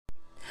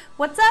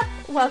What's up?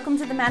 Welcome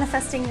to the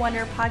Manifesting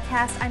Wonder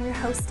podcast. I'm your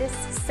hostess,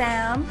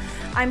 Sam.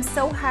 I'm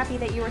so happy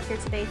that you are here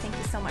today. Thank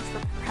you so much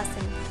for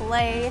pressing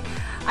play.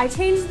 I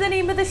changed the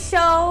name of the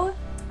show.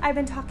 I've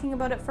been talking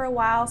about it for a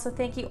while, so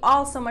thank you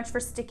all so much for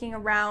sticking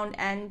around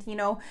and,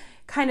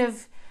 kind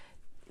of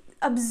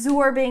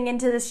absorbing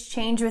into this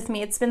change with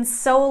me. It's been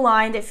so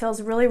aligned. It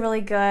feels really,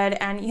 really good.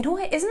 And you know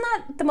what? Isn't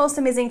that the most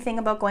amazing thing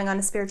about going on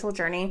a spiritual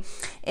journey?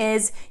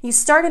 Is you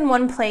start in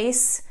one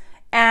place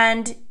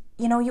and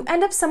you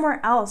end up somewhere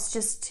else,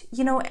 just,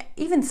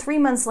 even 3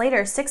 months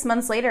later, 6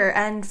 months later.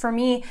 And for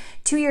me,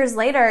 2 years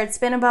later, it's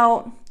been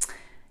about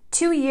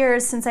 2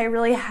 years since I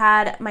really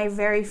had my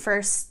very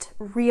first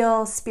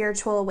real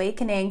spiritual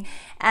awakening.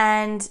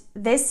 And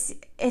it's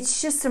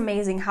just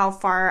amazing how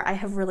far I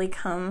have really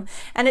come.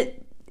 And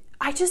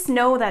I just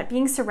know that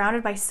being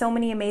surrounded by so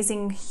many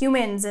amazing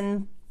humans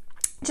and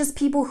just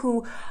people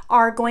who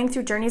are going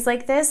through journeys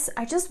like this,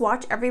 I just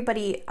watch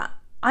everybody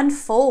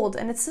unfold,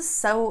 and it's just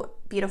so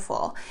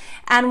beautiful.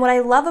 And what I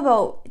love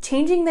about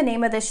changing the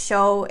name of this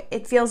show,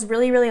 it feels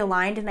really, really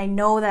aligned, and I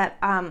know that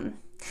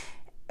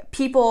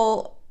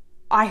people,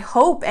 I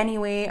hope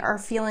anyway, are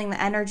feeling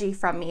the energy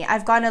from me.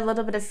 I've gotten a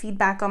little bit of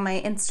feedback on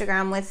my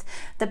Instagram with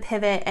the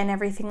pivot and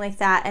everything like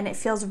that, and it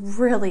feels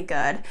really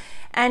good.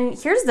 And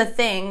here's the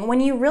thing, when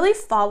you really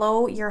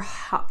follow your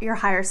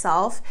higher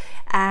self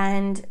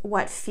and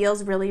what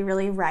feels really,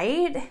 really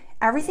right,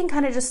 everything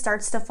kind of just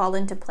starts to fall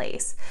into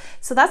place.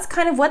 So that's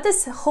kind of what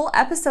this whole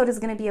episode is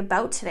going to be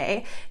about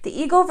today, the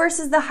ego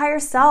versus the higher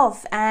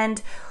self.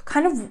 And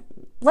kind of,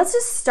 let's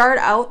just start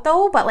out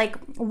though, but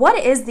what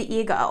is the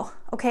ego?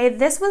 Okay,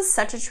 this was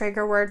such a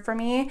trigger word for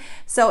me.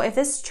 So if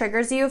this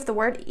triggers you, if the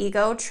word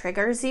ego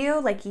triggers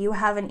you, like you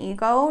have an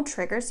ego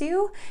triggers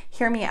you,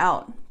 hear me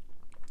out.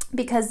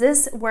 Because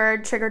this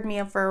word triggered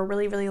me for a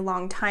really, really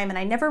long time. And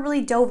I never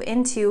really dove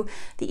into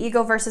the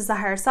ego versus the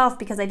higher self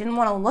because I didn't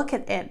want to look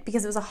at it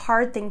because it was a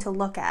hard thing to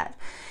look at.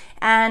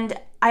 And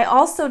I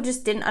also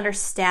just didn't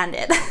understand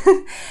it.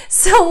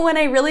 So when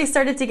I really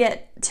started to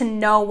get to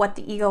know what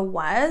the ego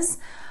was,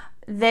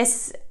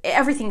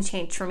 everything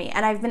changed for me.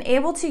 And I've been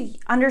able to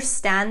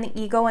understand the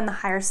ego and the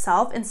higher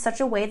self in such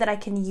a way that I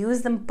can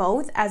use them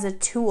both as a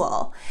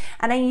tool.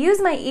 And I use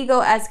my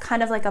ego as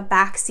kind of like a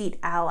backseat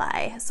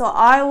ally. So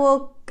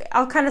I'll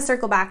kind of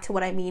circle back to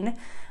what I mean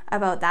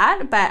about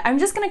that, but I'm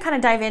just going to kind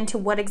of dive into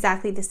what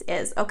exactly this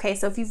is. Okay,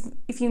 so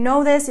if you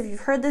know this, if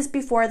you've heard this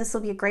before, this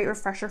will be a great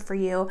refresher for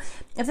you.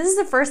 If this is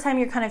the first time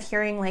you're kind of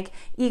hearing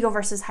ego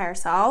versus higher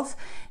self,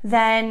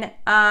 then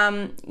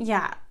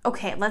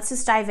okay, let's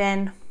just dive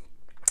in.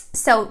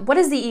 So what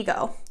is the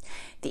ego?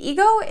 The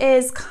ego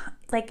is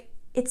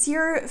it's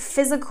your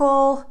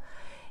physical,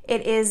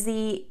 it's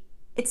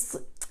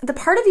the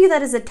part of you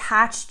that is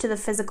attached to the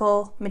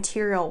physical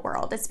material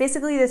world. It's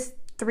basically this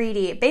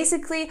 3D,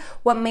 basically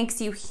what makes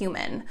you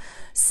human.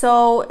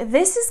 So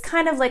this is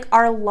kind of like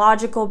our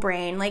logical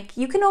brain.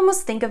 You can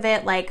almost think of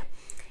it like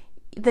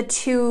the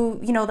two,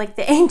 like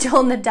the angel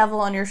and the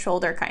devil on your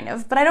shoulder kind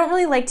of, but I don't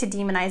really like to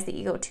demonize the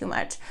ego too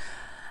much.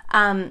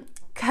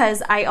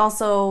 Because I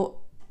also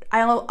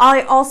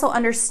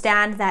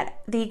understand that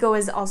the ego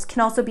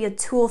can also be a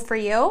tool for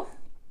you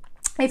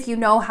if you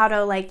know how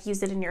to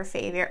use it in your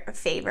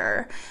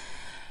favor.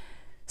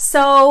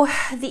 So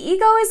the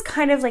ego is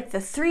kind of like the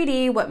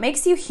 3D, what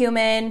makes you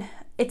human.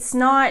 It's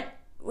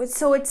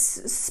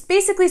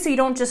basically so you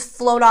don't just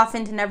float off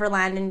into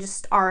Neverland and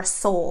just are a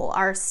soul,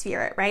 our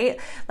spirit, right?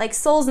 Like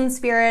souls and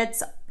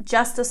spirits,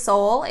 just a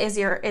soul is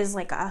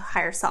like a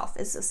higher self,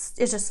 is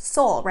just a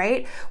soul,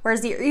 right?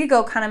 Whereas your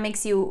ego kind of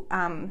makes you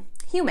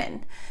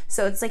human.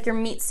 So it's like your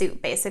meat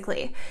suit,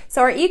 basically. So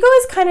our ego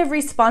is kind of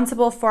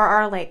responsible for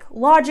our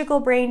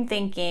logical brain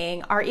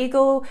thinking. Our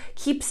ego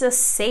keeps us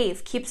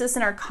safe, keeps us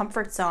in our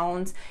comfort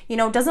zones,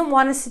 doesn't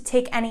want us to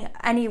take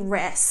any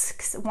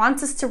risks,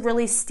 wants us to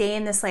really stay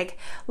in this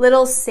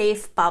little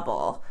safe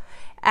bubble.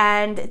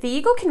 And the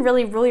ego can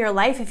really rule your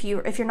life if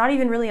you're not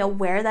even really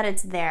aware that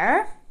it's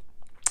there.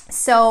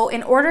 So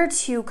in order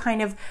to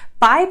kind of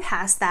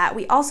bypass that,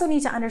 we also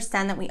need to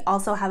understand that we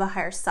also have a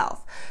higher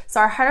self. So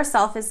our higher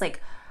self is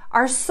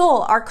our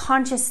soul, our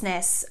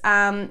consciousness.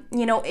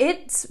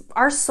 It's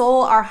our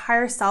soul, our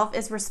higher self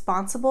is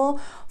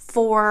responsible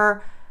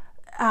for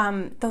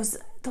those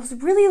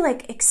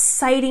really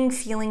exciting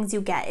feelings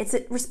you get. It's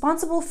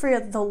responsible for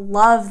the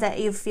love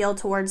that you feel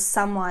towards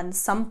someone,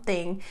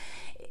 something.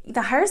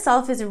 The higher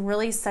self is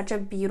really such a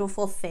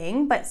beautiful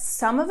thing, but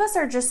some of us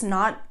are just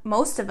not,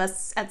 most of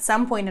us at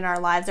some point in our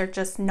lives are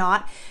just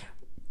not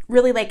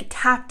really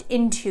tapped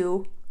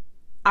into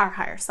our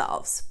higher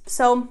selves.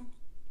 So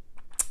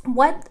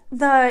what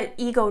the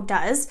ego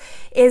does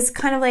is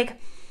kind of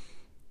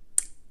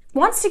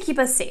wants to keep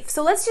us safe.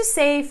 So let's just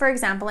say, for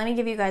example, let me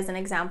give you guys an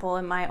example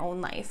in my own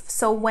life.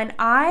 So when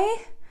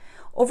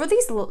over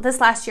this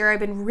last year, I've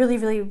been really,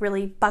 really,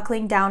 really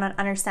buckling down on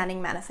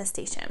understanding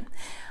manifestation.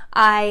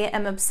 I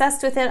am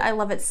obsessed with it. I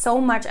love it so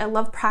much. I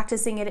love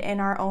practicing it in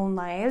our own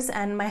lives.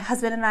 And my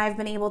husband and I have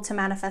been able to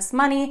manifest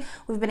money.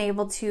 We've been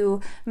able to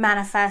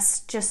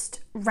manifest just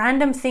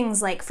random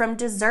things from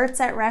desserts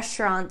at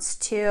restaurants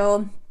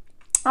to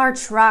our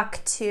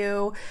truck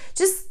to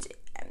just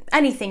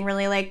anything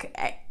really, like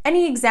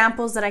any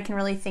examples that I can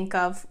really think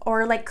of,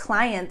 or like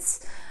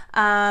clients,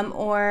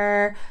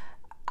 or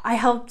I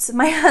helped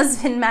my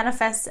husband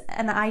manifest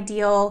an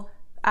ideal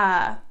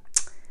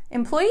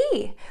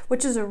employee,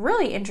 which is a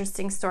really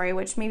interesting story,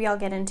 which maybe I'll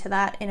get into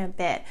that in a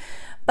bit.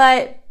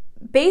 But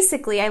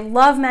basically, I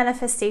love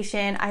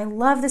manifestation. I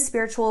love the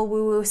spiritual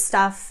woo-woo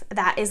stuff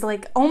that is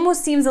like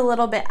almost seems a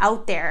little bit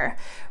out there,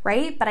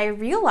 right? But I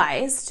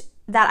realized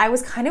that I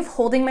was kind of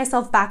holding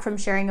myself back from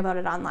sharing about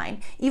it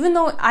online. Even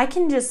though I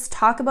can just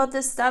talk about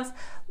this stuff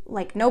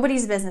like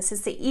nobody's business.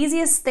 It's the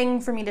easiest thing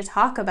for me to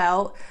talk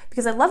about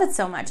because I love it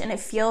so much and it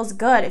feels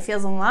good. It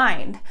feels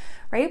aligned,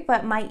 right?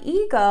 But my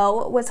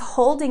ego was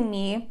holding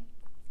me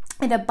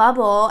in a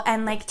bubble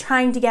and like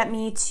trying to get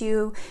me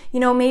to,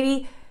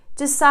 maybe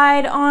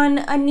decide on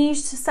a niche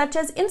such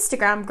as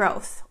Instagram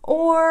growth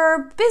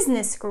or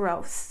business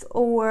growth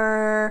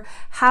or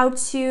how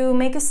to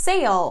make a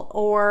sale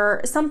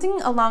or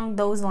something along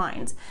those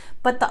lines.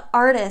 But the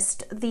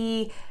artist,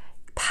 the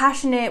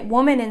passionate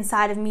woman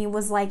inside of me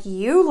was like,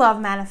 you love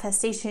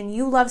manifestation,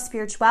 you love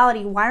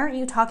spirituality, why aren't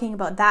you talking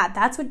about that?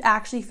 That's what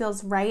actually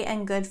feels right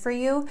and good for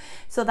you.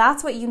 So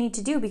that's what you need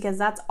to do because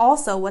that's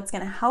also what's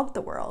going to help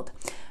the world.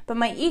 But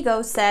my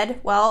ego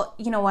said, well,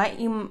 you know what?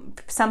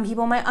 Some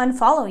people might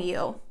unfollow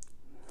you.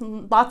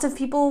 Lots of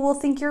people will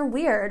think you're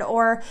weird,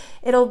 or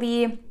it'll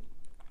be,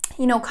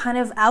 kind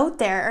of out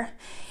there.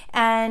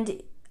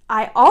 And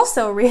I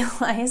also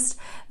realized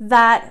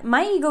that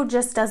my ego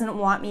just doesn't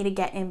want me to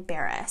get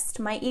embarrassed.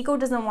 My ego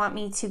doesn't want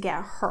me to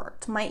get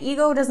hurt. My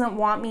ego doesn't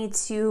want me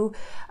to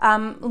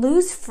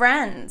lose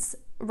friends,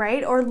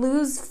 right? Or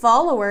lose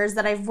followers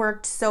that I've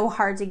worked so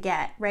hard to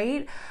get,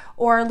 right?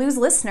 Or lose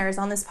listeners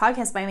on this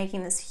podcast by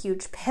making this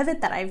huge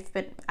pivot that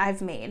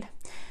I've made,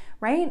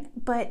 right?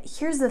 But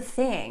here's the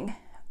thing.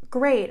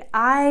 Great.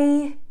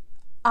 I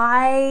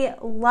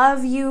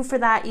love you for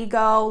that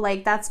ego.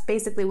 Like that's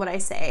basically what I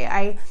say.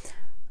 I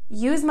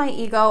use my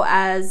ego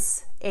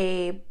as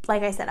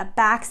like I said, a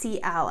backseat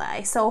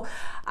ally. So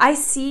I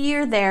see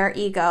you're there,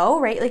 ego,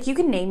 right? Like you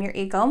can name your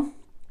ego.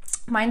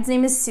 Mine's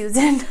name is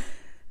Susan.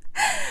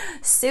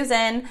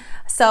 Susan.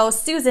 So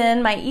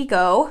Susan, my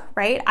ego,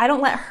 right? I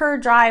don't let her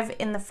drive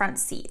in the front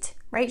seat,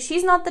 right?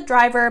 She's not the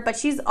driver, but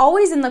she's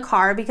always in the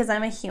car because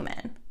I'm a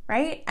human,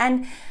 right?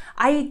 And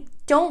I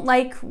don't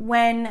like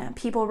when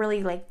people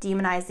really like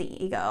demonize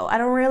the ego. I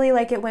don't really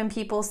like it when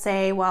people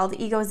say, well,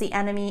 the ego is the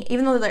enemy,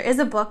 even though there is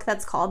a book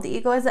that's called The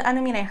Ego is the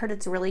Enemy, and I heard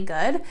it's really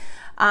good.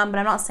 But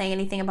I'm not saying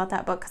anything about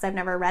that book because I've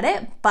never read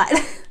it. But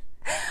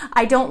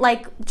I don't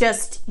like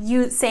just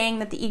you saying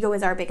that the ego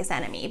is our biggest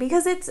enemy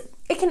because it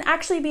can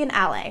actually be an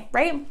ally,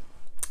 right?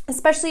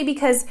 Especially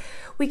because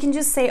we can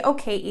just say,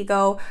 okay,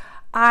 ego,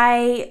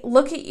 I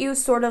look at you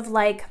sort of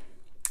like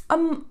a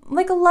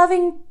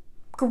loving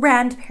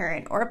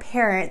grandparent or a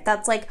parent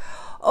that's like,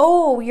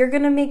 oh, you're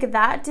gonna make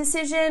that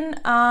decision,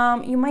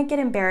 you might get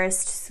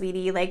embarrassed,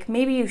 sweetie, like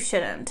maybe you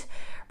shouldn't,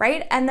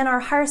 right? And then our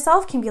higher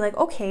self can be like,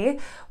 okay,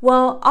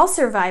 well, I'll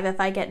survive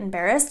if I get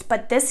embarrassed,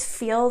 but this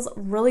feels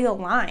really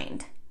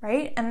aligned,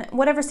 right? And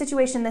whatever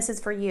situation this is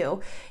for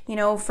you,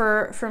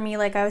 for me,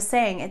 like I was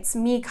saying, it's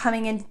me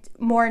coming in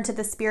more into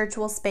the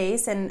spiritual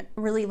space and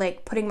really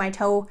like putting my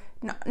toe,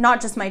 not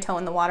just my toe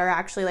in the water,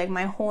 actually, like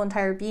my whole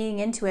entire being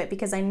into it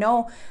because I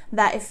know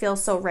that it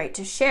feels so right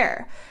to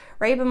share,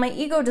 right? But my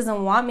ego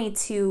doesn't want me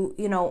to,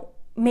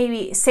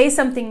 maybe say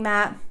something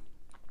that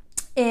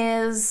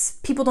is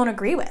people don't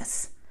agree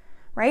with,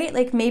 right?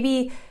 Like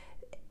maybe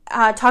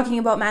talking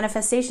about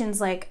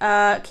manifestations, like,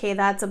 okay,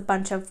 that's a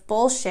bunch of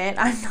bullshit.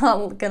 I'm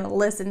not going to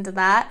listen to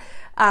that.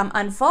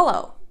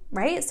 Unfollow,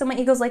 right? So my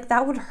ego's like,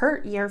 that would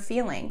hurt your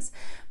feelings.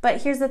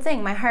 But here's the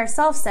thing. My higher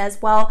self says,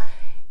 well,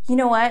 you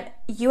know what?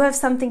 You have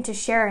something to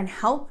share and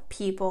help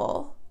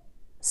people.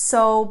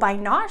 So by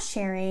not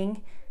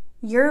sharing,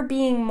 you're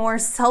being more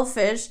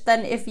selfish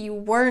than if you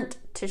weren't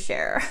to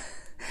share.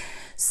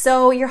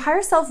 So your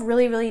higher self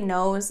really, really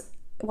knows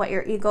what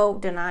your ego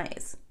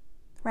denies,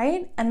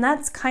 right? And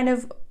that's kind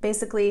of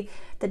basically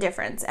the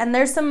difference. And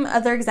there's some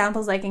other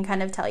examples I can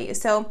kind of tell you.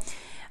 So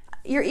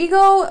your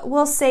ego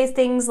will say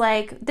things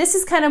like, this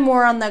is kind of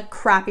more on the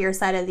crappier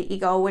side of the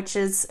ego, which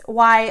is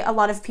why a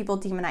lot of people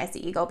demonize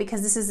the ego,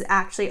 because this is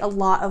actually a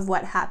lot of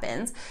what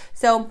happens.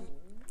 So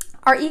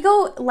our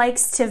ego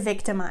likes to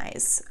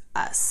victimize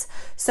us.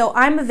 So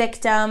I'm a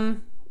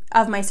victim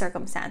of my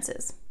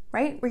circumstances,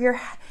 right? Where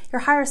your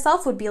higher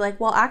self would be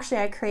like, well, actually,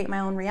 I create my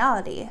own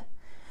reality,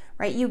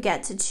 right? You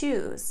get to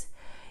choose.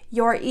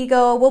 Your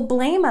ego will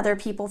blame other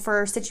people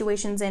for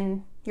situations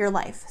in your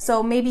life.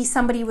 So maybe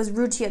somebody was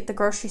rude to you at the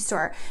grocery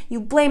store. You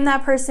blame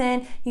that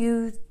person,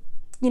 you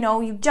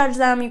judge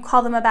them, you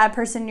call them a bad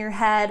person in your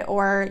head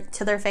or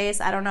to their face,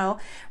 I don't know,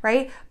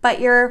 right? But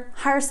your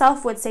higher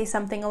self would say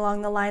something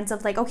along the lines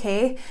of like,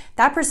 okay,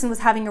 that person was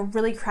having a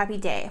really crappy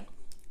day,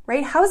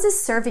 right? How is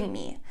this serving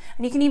me?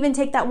 And you can even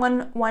take that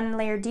one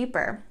layer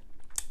deeper.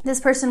 This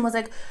person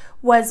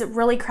was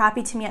really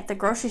crappy to me at the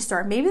grocery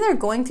store. Maybe they're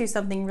going through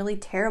something really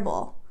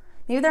terrible.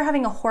 Maybe they're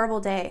having a horrible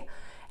day.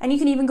 And you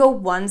can even go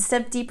one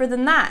step deeper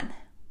than that.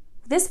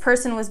 This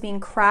person was being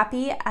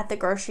crappy at the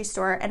grocery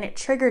store and it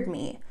triggered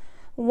me.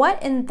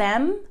 What in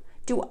them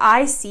do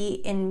I see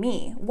in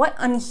me? What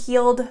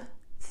unhealed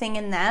thing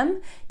in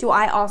them do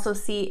I also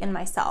see in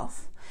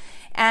myself?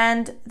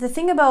 And the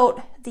thing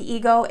about the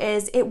ego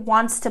is it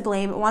wants to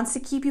blame. It wants to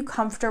keep you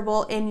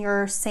comfortable in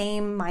your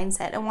same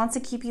mindset. It wants to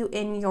keep you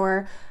in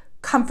your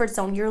comfort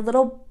zone, your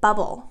little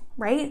bubble,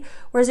 right?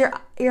 Whereas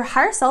your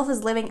higher self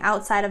is living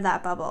outside of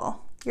that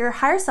bubble. Your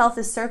higher self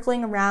is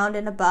circling around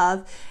and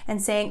above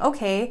and saying,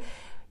 okay,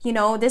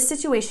 this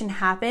situation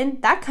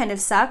happened. That kind of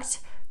sucked.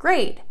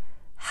 Great.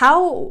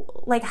 How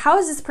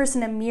is this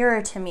person a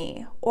mirror to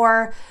me?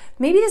 Or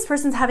maybe this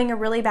person's having a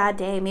really bad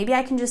day. Maybe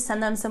I can just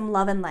send them some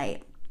love and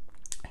light.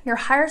 Your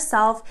higher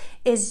self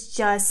is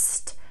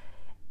just,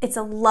 it's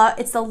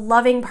the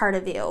loving part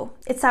of you.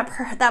 It's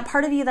that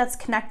part of you that's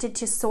connected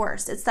to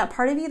source. It's that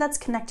part of you that's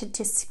connected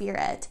to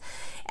spirit.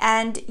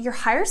 And your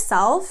higher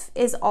self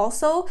is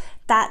also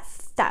that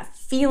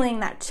feeling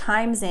that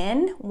chimes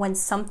in when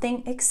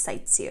something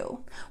excites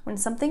you, when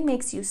something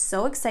makes you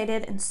so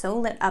excited and so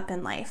lit up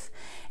in life.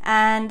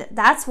 And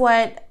that's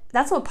what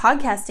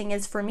podcasting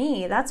is for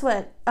me. That's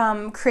what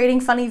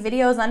creating funny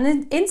videos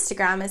on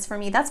Instagram is for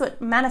me. That's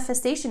what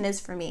manifestation is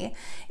for me.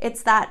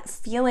 It's that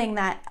feeling,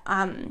 that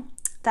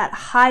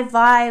high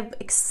vibe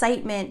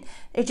excitement.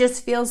 It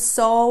just feels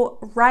so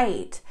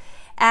right.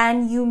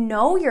 And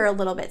you're a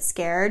little bit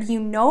scared.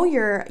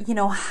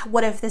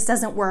 What if this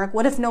doesn't work?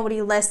 What if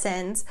nobody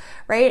listens,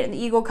 right? And the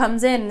ego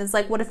comes in and it's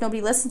like, what if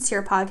nobody listens to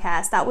your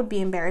podcast? That would be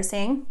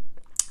embarrassing.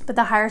 But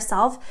the higher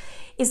self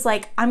is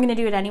like, I'm going to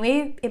do it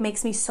anyway. It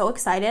makes me so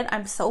excited.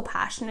 I'm so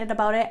passionate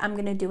about it. I'm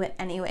going to do it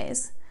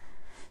anyways.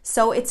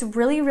 So it's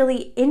really,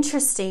 really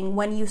interesting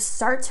when you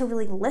start to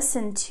really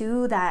listen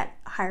to that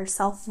higher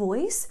self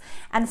voice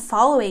and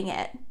following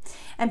it.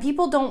 And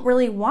people don't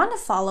really want to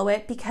follow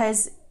it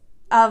because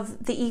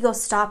of the ego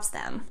stops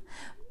them.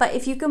 But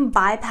if you can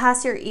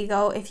bypass your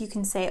ego, if you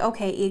can say,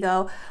 okay,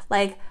 ego,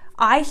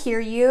 I hear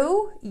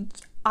you.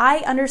 I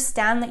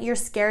understand that you're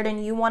scared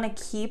and you want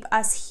to keep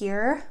us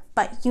here,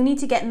 but you need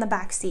to get in the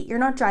back seat. You're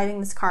not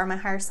driving this car, my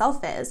higher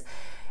self is.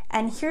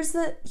 And here is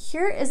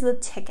the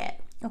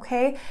ticket,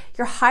 okay?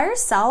 Your higher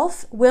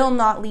self will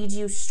not lead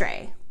you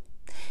astray.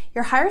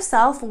 Your higher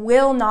self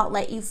will not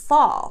let you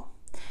fall.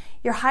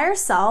 Your higher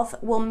self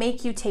will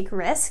make you take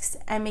risks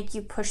and make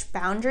you push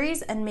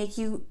boundaries and make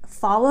you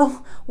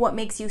follow what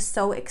makes you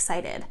so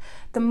excited.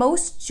 The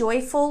most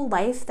joyful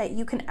life that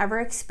you can ever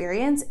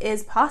experience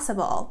is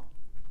possible.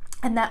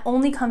 And that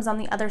only comes on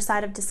the other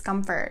side of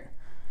discomfort.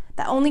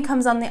 That only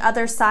comes on the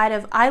other side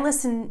of, I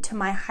listen to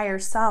my higher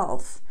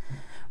self,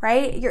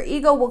 right? Your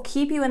ego will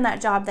keep you in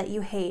that job that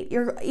you hate.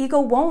 Your ego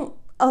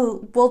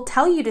will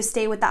tell you to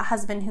stay with that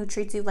husband who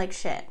treats you like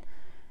shit.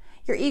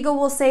 Your ego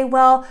will say,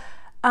 well,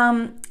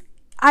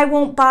 I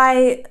won't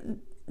buy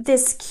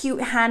this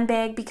cute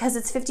handbag because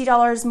it's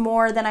 $50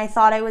 more than I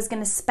thought I was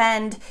going to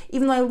spend,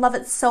 even though I love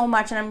it so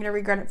much and I'm going to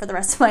regret it for the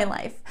rest of my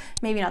life.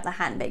 Maybe not the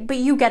handbag, but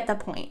you get the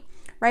point,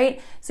 right?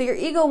 So your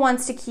ego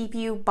wants to keep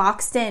you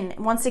boxed in. It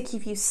wants to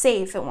keep you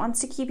safe. It wants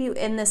to keep you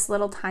in this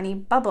little tiny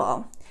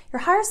bubble.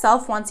 Your higher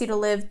self wants you to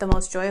live the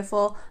most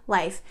joyful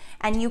life,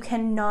 and you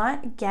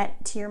cannot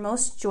get to your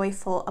most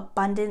joyful,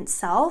 abundant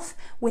self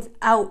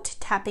without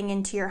tapping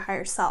into your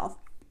higher self.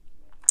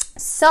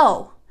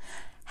 So,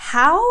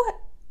 how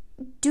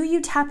do you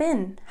tap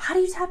in? How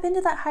do you tap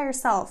into that higher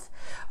self?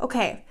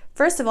 Okay,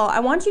 first of all, I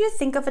want you to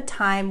think of a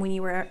time when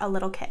you were a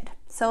little kid.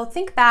 So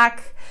think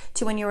back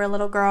to when you were a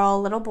little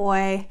girl, little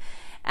boy,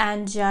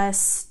 and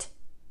just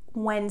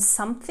when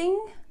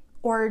something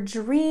or a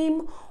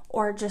dream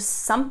or just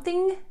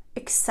something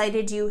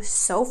excited you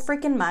so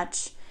freaking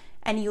much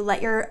and you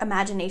let your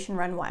imagination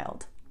run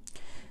wild.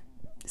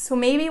 So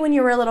maybe when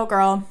you were a little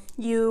girl,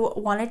 you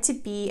wanted to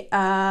be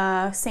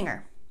a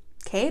singer.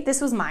 Okay, this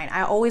was mine.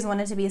 I always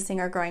wanted to be a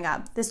singer growing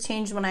up. This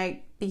changed when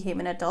I became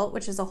an adult,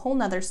 which is a whole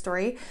nother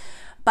story.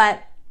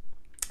 But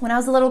when I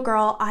was a little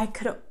girl, I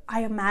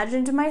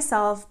imagined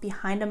myself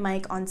behind a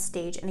mic on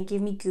stage, and it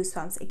gave me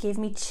goosebumps. It gave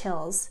me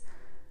chills,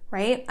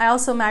 right? I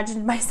also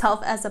imagined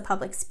myself as a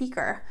public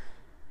speaker.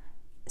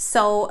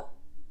 So,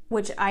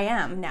 which I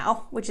am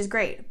now, which is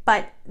great.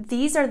 But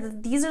these are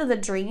the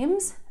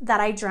dreams that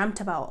I dreamt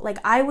about. Like,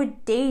 I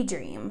would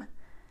daydream,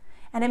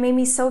 and it made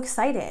me so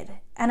excited.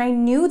 And I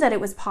knew that it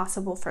was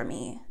possible for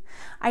me.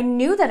 I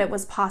knew that it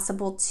was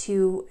possible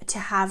to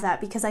have that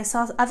because I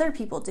saw other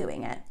people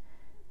doing it,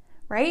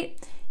 right?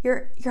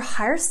 Your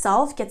higher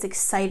self gets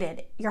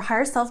excited. Your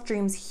higher self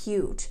dreams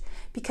huge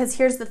because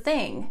here's the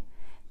thing.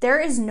 There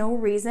is no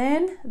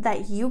reason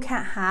that you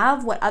can't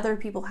have what other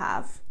people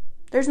have.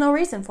 There's no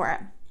reason for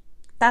it.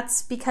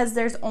 That's because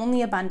there's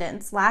only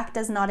abundance. Lack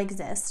does not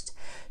exist.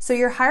 So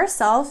your higher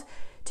self,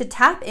 to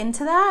tap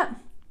into that,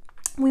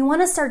 we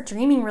want to start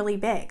dreaming really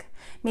big.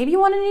 Maybe you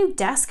want a new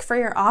desk for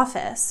your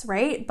office,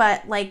 right?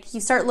 But like you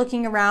start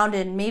looking around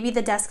and maybe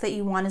the desk that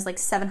you want is like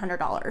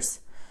 $700.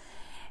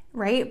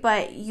 right?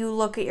 But you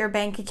look at your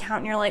bank account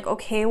and you're like,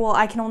 okay, well,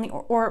 I can only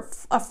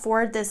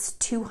afford this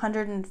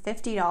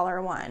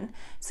 $250 one.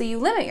 So you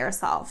limit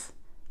yourself.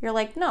 You're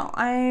like, no,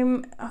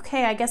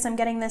 I guess I'm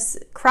getting this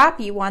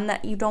crappy one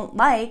that you don't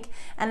like,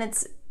 and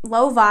it's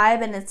low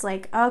vibe, and it's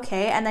like,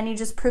 okay. And then you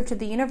just prove to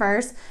the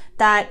universe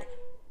that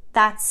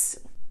that's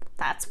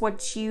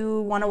what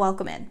you want to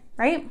welcome in,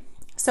 right?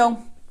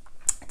 So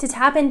to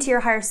tap into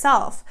your higher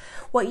self,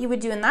 what you would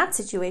do in that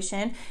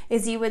situation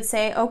is you would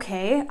say,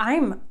 okay,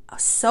 I'm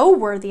so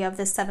worthy of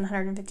this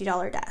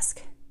 $750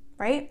 desk,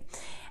 right?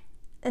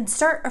 And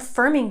start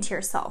affirming to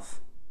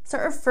yourself.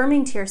 Start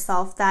affirming to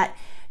yourself that,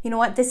 you know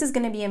what, this is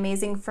going to be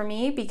amazing for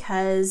me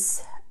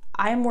because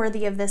I'm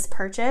worthy of this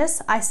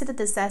purchase. I sit at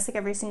this desk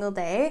every single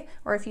day,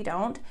 or if you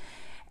don't,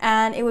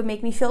 and it would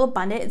make me feel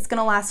abundant. It's going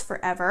to last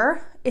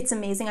forever. It's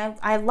amazing.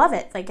 I love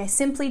it. Like, I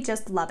simply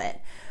just love it.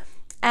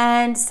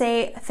 And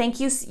say, thank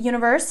you,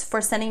 universe,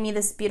 for sending me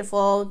this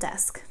beautiful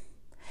desk.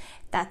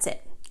 That's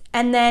it.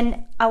 And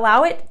then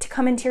allow it to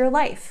come into your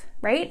life,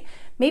 right?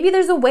 Maybe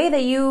there's a way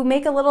that you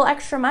make a little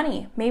extra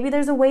money. Maybe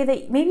there's a way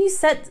that maybe you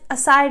set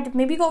aside,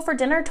 maybe you go for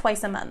dinner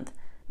twice a month.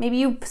 Maybe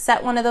you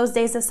set one of those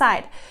days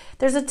aside.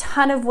 There's a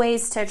ton of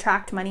ways to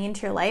attract money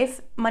into your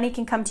life. Money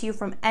can come to you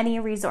from any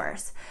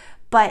resource,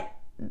 but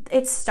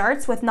it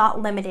starts with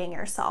not limiting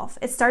yourself.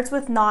 It starts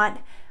with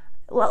not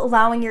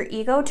allowing your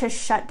ego to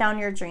shut down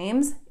your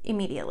dreams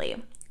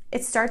immediately.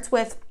 It starts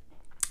with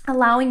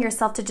allowing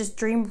yourself to just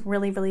dream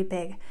really, really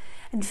big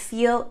and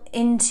feel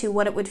into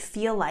what it would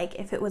feel like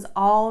if it was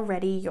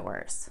already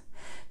yours.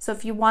 So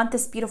if you want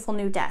this beautiful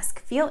new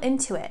desk, feel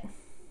into it.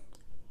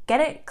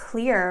 Get it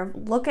clear.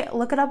 Look it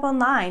up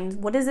online.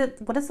 What does it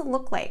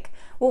look like?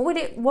 What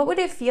would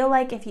it feel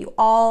like if you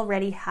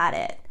already had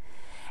it?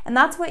 And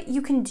that's what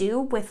you can do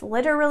with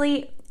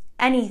literally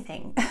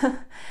anything,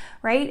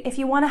 right? If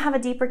you want to have a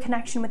deeper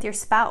connection with your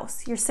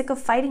spouse, you're sick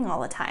of fighting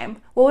all the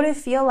time. What would it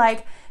feel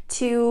like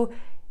to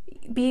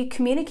be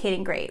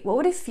communicating great? What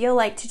would it feel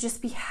like to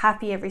just be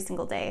happy every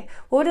single day?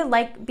 What would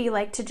it be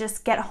like to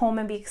just get home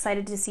and be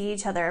excited to see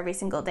each other every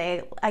single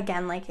day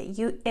again, like it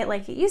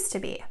used to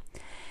be?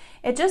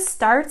 It just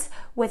starts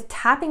with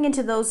tapping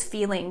into those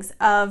feelings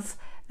of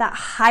that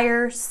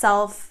higher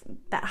self,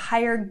 that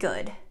higher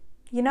good,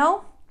 you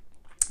know?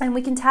 And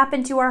we can tap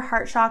into our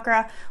heart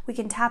chakra, we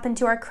can tap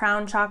into our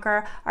crown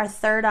chakra, our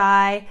third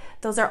eye.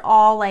 Those are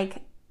all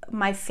like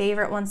my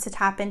favorite ones to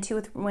tap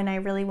into when I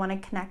really want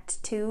to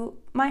connect to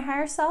my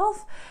higher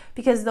self,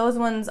 because those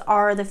ones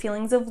are the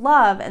feelings of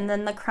love. And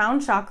then the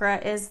crown chakra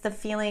is the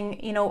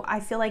feeling, you know, I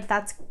feel like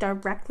that's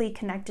directly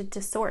connected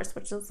to source,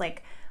 which is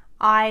like,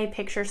 I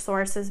picture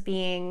source as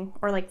being,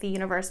 or like the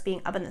universe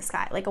being up in the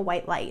sky, like a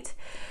white light,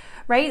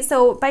 right?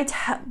 So by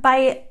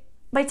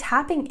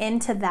tapping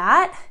into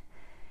that,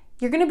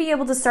 you're going to be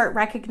able to start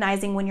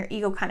recognizing when your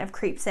ego kind of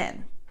creeps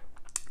in,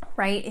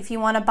 right? If you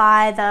want to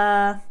buy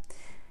the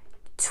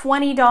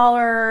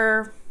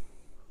 $20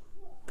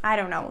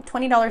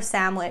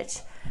 sandwich,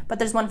 but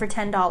there's one for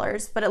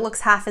 $10, but it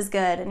looks half as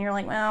good, and you're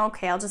like, well,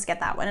 okay, I'll just get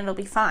that one, it'll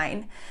be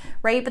fine,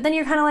 right? But then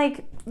you're kind of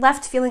like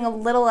left feeling a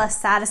little less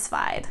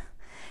satisfied,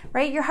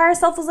 right? Your higher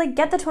self was like,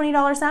 get the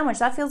 $20 sandwich,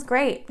 that feels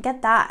great,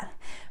 get that,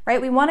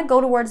 right? We want to go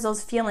towards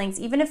those feelings,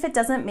 even if it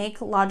doesn't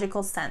make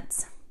logical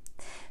sense.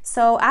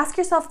 So ask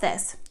yourself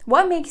this: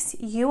 what makes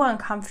you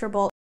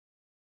uncomfortable?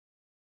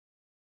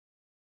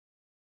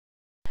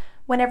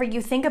 Whenever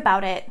you think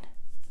about it,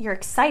 you're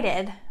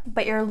excited,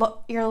 but your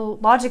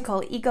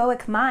logical,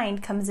 egoic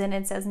mind comes in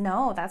and says,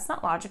 no, that's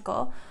not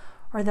logical,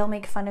 or they'll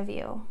make fun of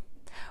you,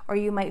 or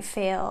you might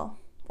fail,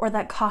 or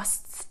that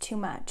costs too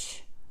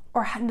much,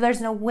 or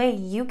there's no way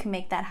you can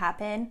make that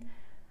happen,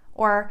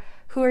 or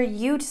who are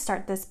you to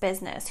start this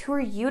business? Who are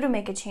you to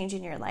make a change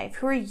in your life?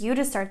 Who are you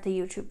to start the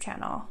YouTube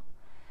channel?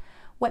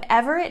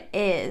 Whatever it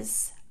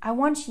is, I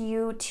want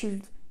you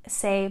to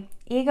say,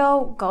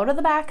 ego, go to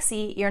the back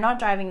seat. You're not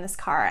driving this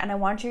car. And I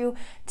want you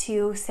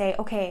to say,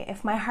 okay,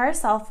 if my higher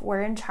self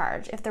were in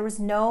charge, if there was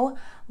no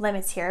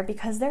limits here,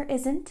 because there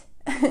isn't,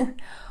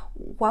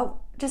 what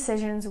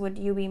decisions would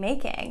you be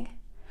making?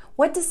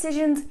 What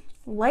decisions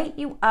light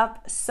you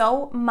up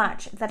so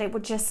much that it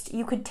would just,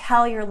 you could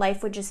tell your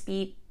life would just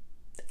be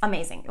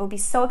amazing. It would be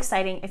so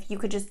exciting if you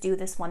could just do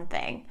this one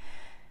thing.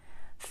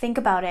 Think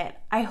about it.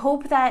 I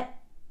hope that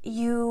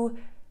you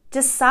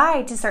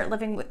decide to start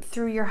living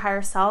through your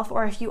higher self,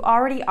 or if you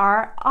already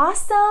are,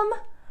 awesome,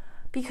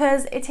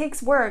 because it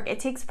takes work, it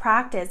takes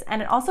practice,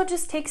 and it also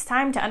just takes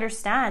time to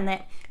understand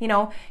that, you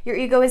know, your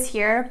ego is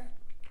here.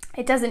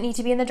 It doesn't need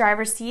to be in the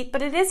driver's seat,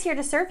 but it is here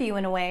to serve you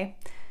in a way,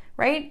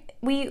 right?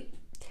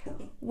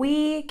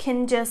 We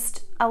can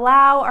just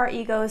allow our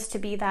egos to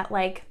be that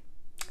like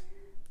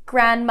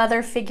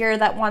grandmother figure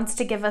that wants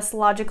to give us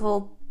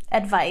logical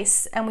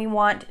advice, and we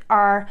want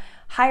our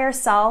higher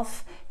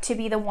self to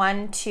be the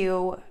one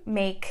to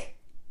make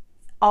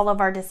all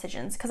of our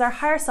decisions, because our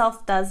higher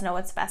self does know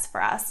what's best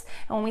for us.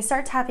 And when we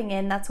start tapping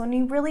in, that's when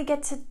we really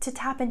get to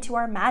tap into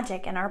our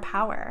magic and our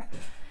power.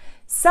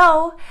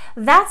 So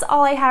that's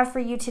all I have for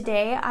you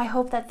today. I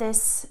hope that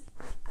this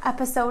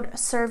episode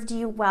served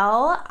you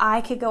well.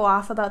 I could go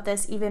off about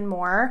this even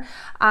more.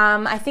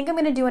 I think I'm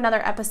going to do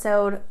another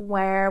episode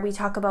where we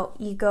talk about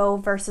ego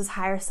versus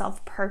higher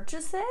self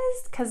purchases,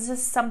 because this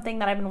is something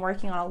that I've been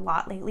working on a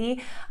lot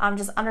lately,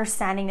 just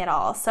understanding it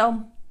all.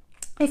 So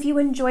if you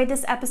enjoyed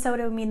this episode,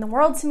 it would mean the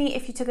world to me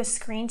if you took a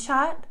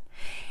screenshot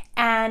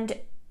and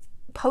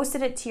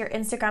posted it to your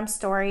Instagram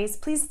stories.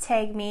 Please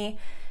tag me.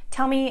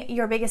 Tell me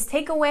your biggest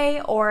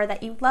takeaway or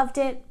that you loved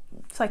it,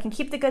 so I can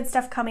keep the good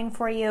stuff coming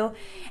for you.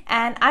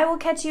 And I will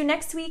catch you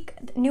next week.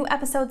 New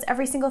episodes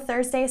every single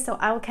Thursday, so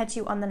I will catch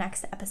you on the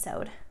next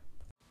episode.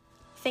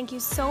 Thank you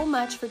so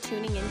much for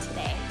tuning in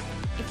today.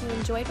 If you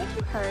enjoyed what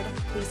you heard,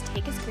 please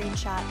take a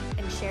screenshot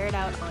and share it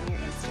out on your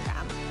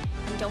Instagram.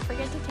 And don't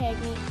forget to tag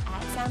me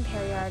at Sam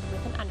Perriard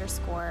with an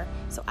 _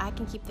 so I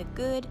can keep the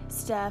good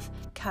stuff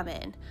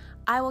coming.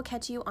 I will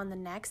catch you on the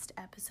next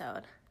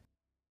episode.